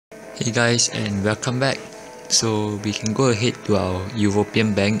Hey guys, and welcome back. So we can go ahead to our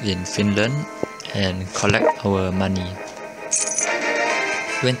European bank in Finland and collect our money.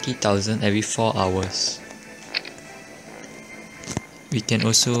 20,000 every 4 hours. We can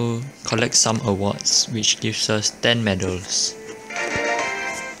also collect some awards which gives us 10 medals.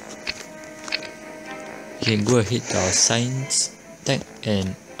 We can go ahead to our science tech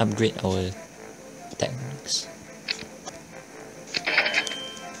and upgrade our tanks.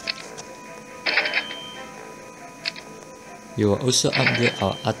 We will also upgrade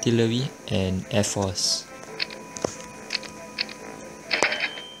our artillery and air force.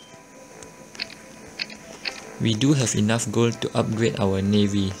 We do have enough gold to upgrade our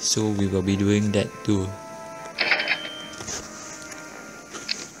navy, so we will be doing that too.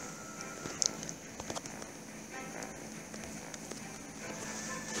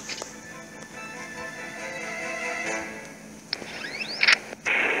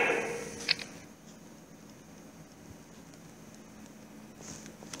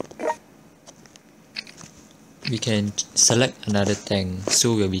 We can select another tank,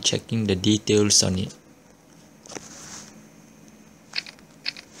 so we'll be checking the details on it.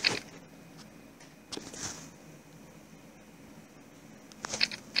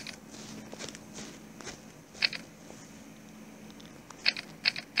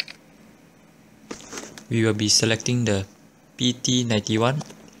 We will be selecting the PT-91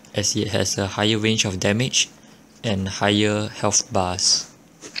 as it has a higher range of damage and higher health bars.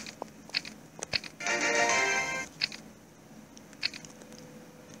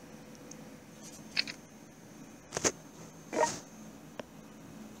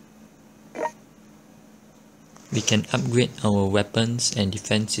 We can upgrade our weapons and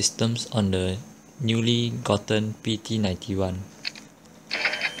defense systems on the newly gotten PT-91.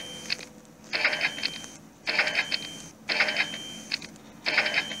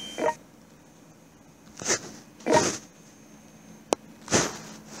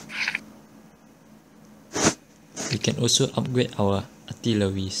 We can also upgrade our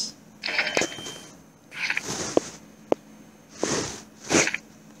artilleries.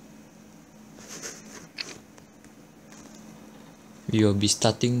 We will be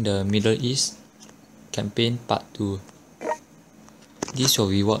starting the Middle East campaign part 2. This will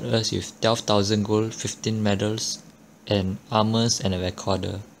reward us with 12,000 gold, 15 medals, and armors and a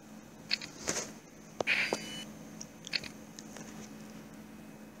recorder.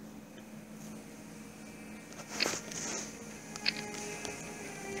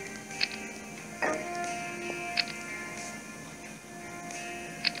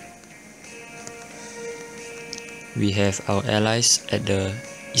 We have our allies at the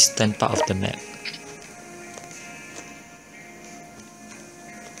eastern part of the map.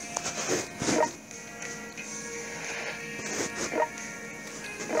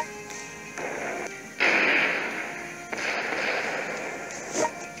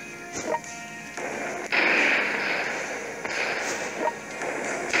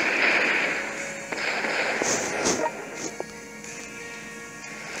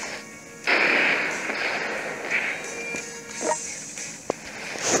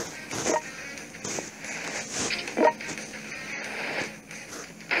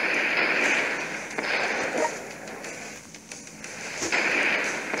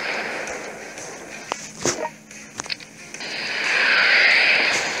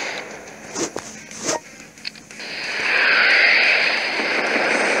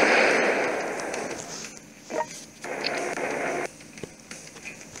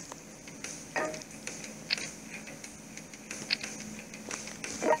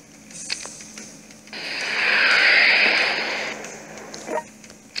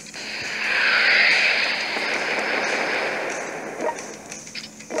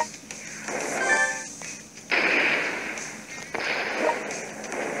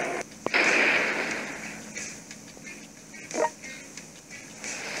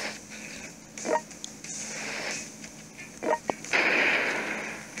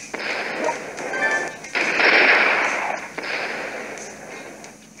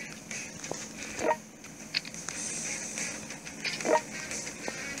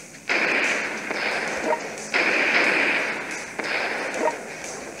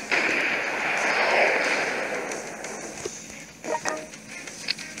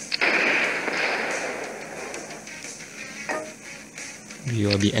 We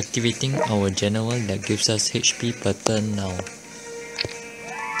will be activating our general that gives us HP per turn now.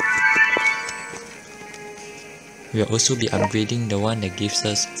 We will also be upgrading the one that gives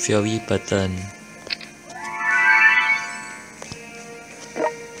us Fury per turn.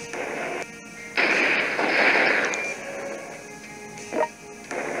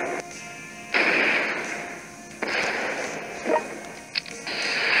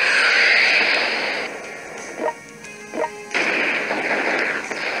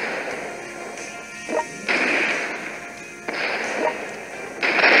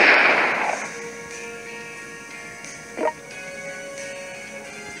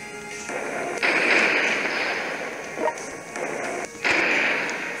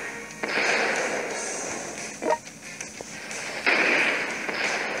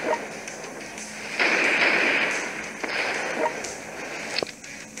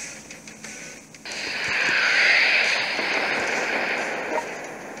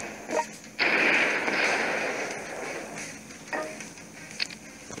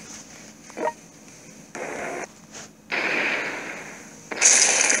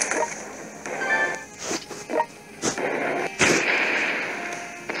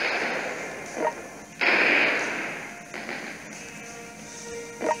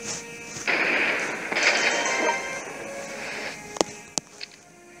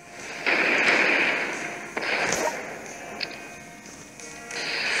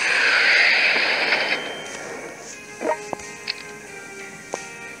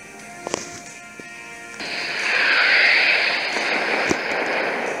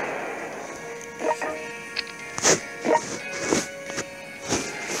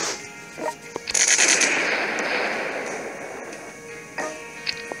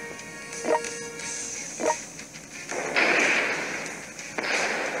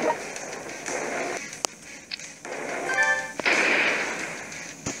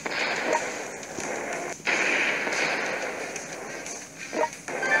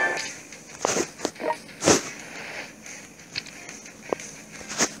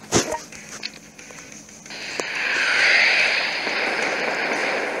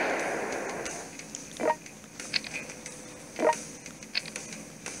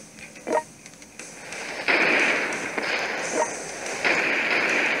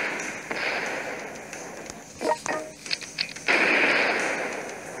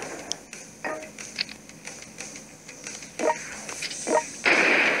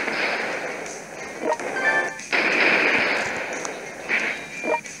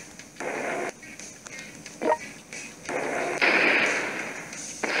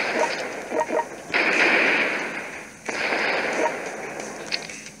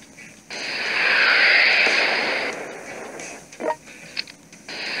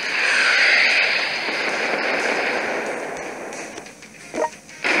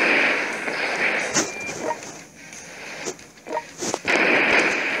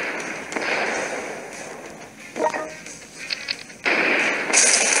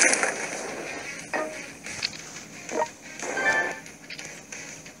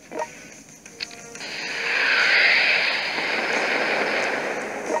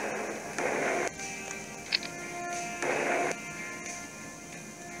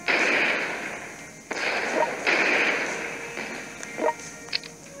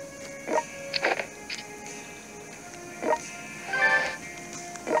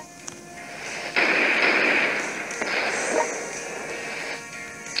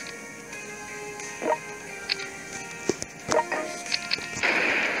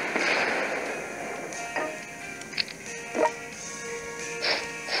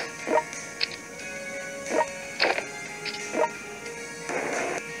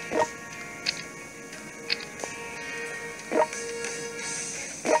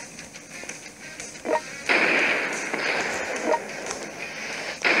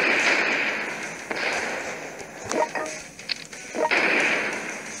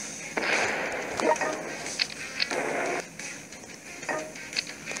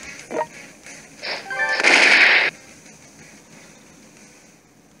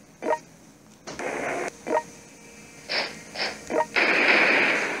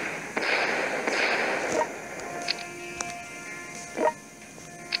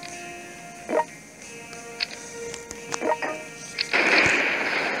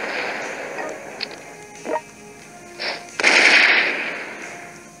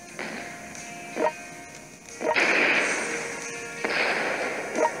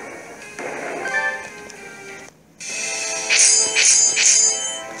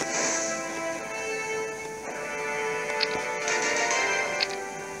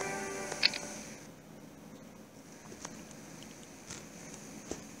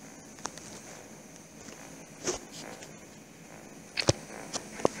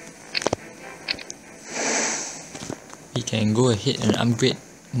 we can go ahead and upgrade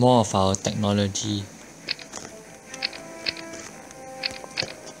more of our technology.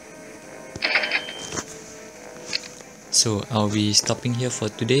 So I'll be stopping here for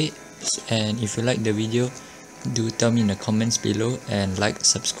today, and if you like the video, do tell me in the comments below, and like,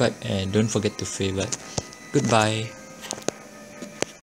 subscribe, and don't forget to favorite. Goodbye.